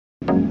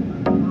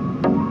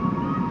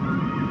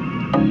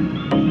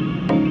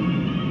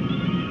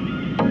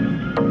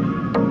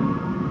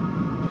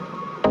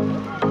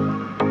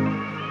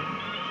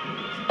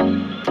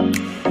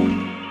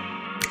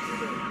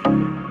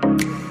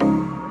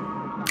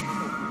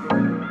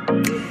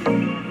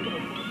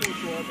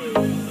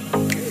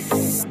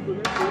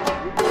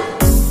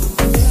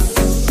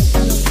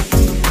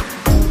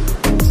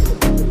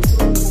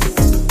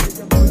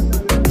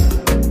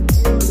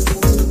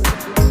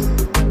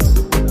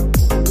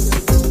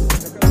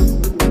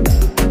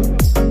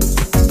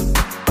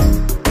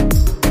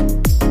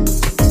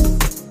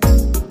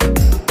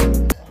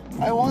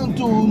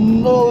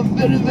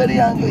very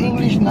young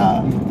English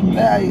now.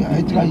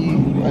 I try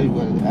very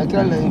well. I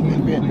try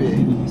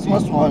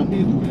small.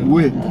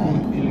 Oui.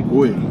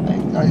 Oui.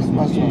 I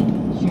small.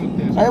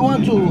 I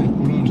want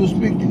to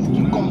speak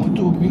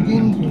to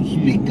begin to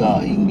speak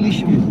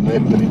English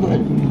very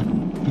well.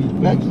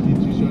 But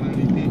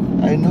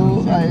I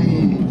know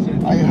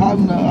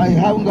I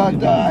have got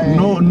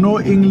no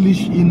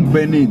English in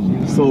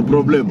Benin, so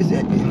problem.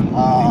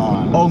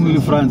 Only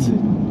France.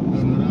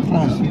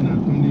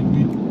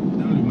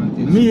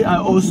 Me,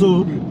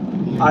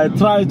 I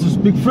try to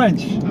speak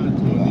French,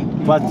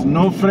 but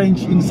no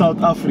French in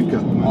South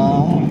Africa.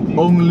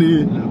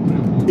 Only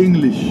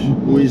English.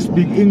 We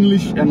speak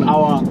English and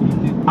our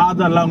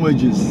other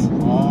languages.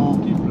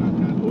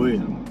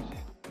 Oui.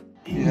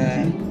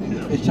 Yeah,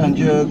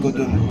 échangeur,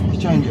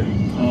 échangeur.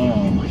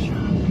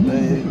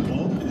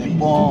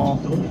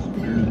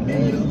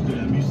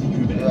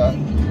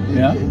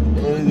 Yeah.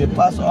 They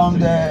pass on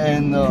there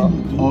and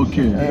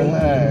okay.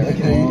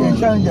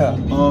 Échangeur.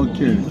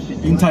 Okay.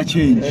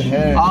 Interchange.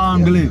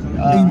 Anglais.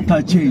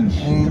 Interchange.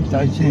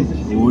 Interchange.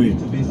 Oui.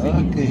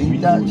 Okay,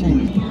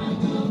 interchange.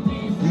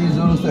 This is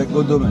also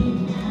𝐄𝐍𝐉𝐻𝐾.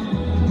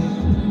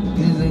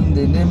 This is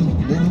the name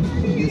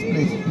this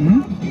place.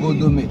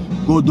 𝐄𝐍𝐉𝐻𝐾.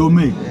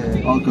 𝐄𝐍𝐉𝐻𝐾.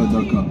 Okay,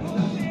 d'accord.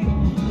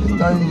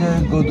 Étranger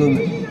𝐄𝐍𝐉𝐻𝐾.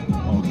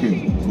 Okay,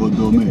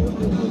 𝐄𝐍𝐉𝐻𝐾.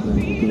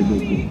 Okay,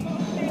 d'accord.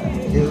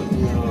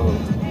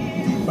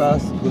 Il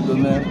passe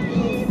𝐄𝐍𝐉𝐻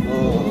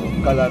au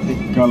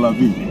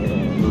𝐇𝐎𝐏𝐈𝐒.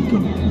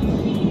 D'accord.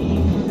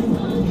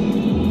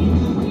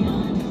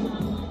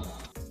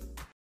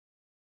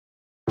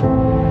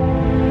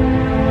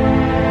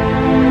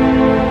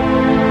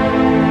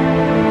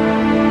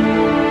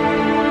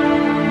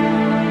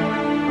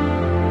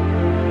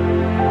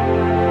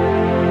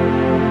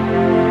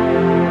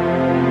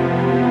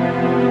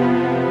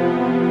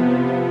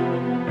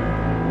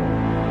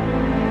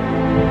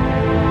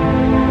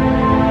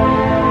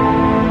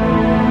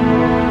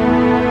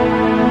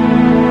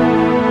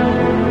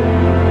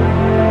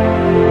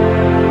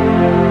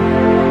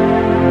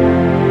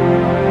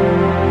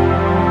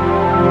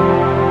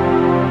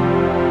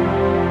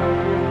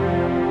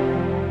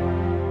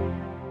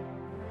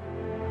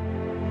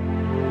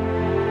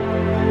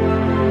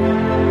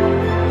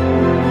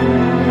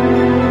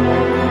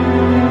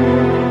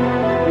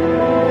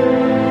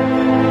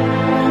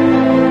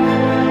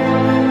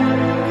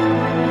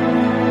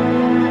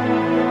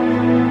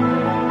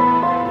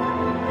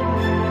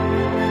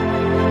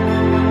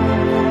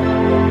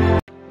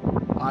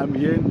 I'm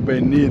here in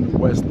Benin,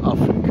 West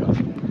Africa.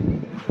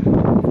 For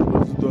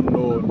those who don't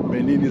know,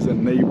 Benin is a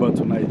neighbor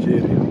to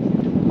Nigeria.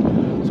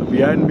 So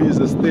behind me is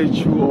a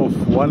statue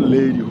of one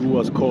lady who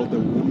was called the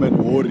Woman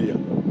Warrior.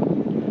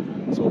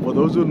 So for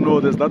those who know,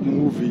 there's that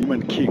movie,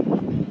 Woman King.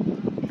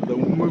 The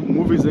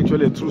movie is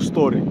actually a true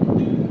story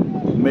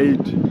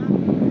made,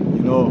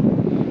 you know,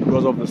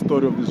 because of the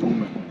story of this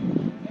woman.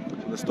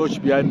 So the statue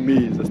behind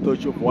me is the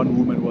statue of one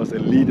woman who was a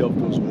leader of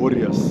those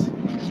warriors.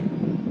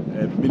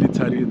 A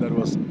military that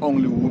was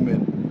only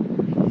women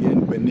here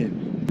in Benin,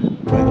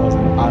 where there was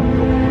an army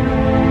of women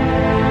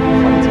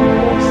fighting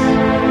wars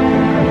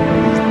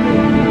against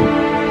men.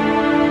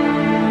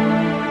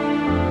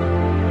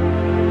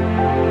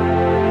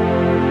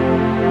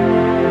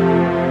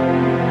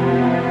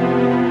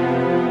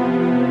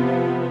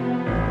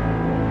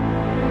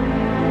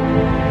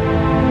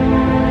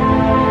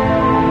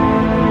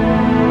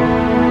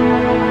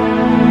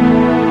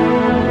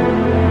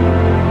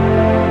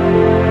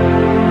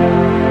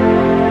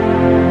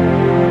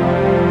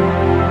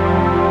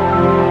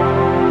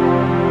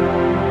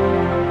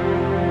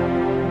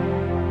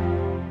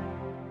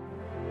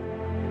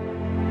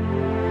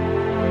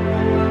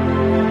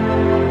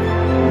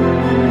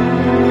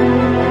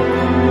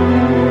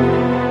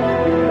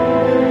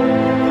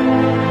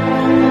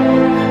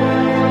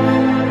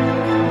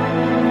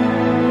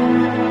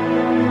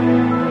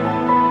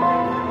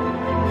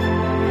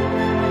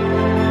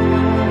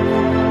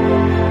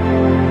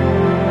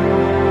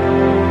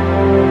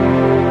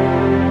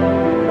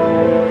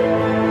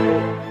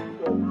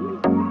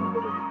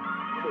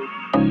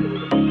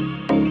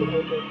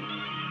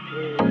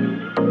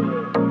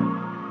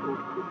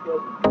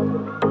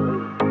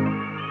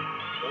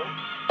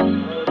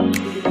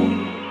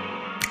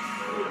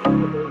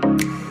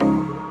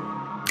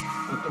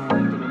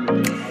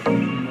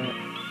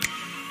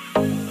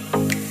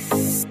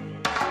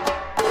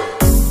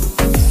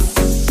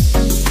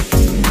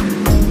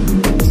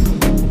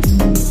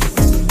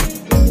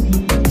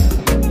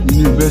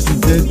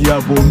 Université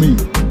𝐵𝐔𝐿𝐒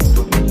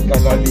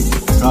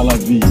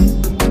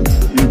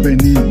in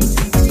Benin,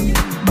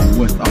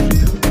 West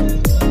Africa.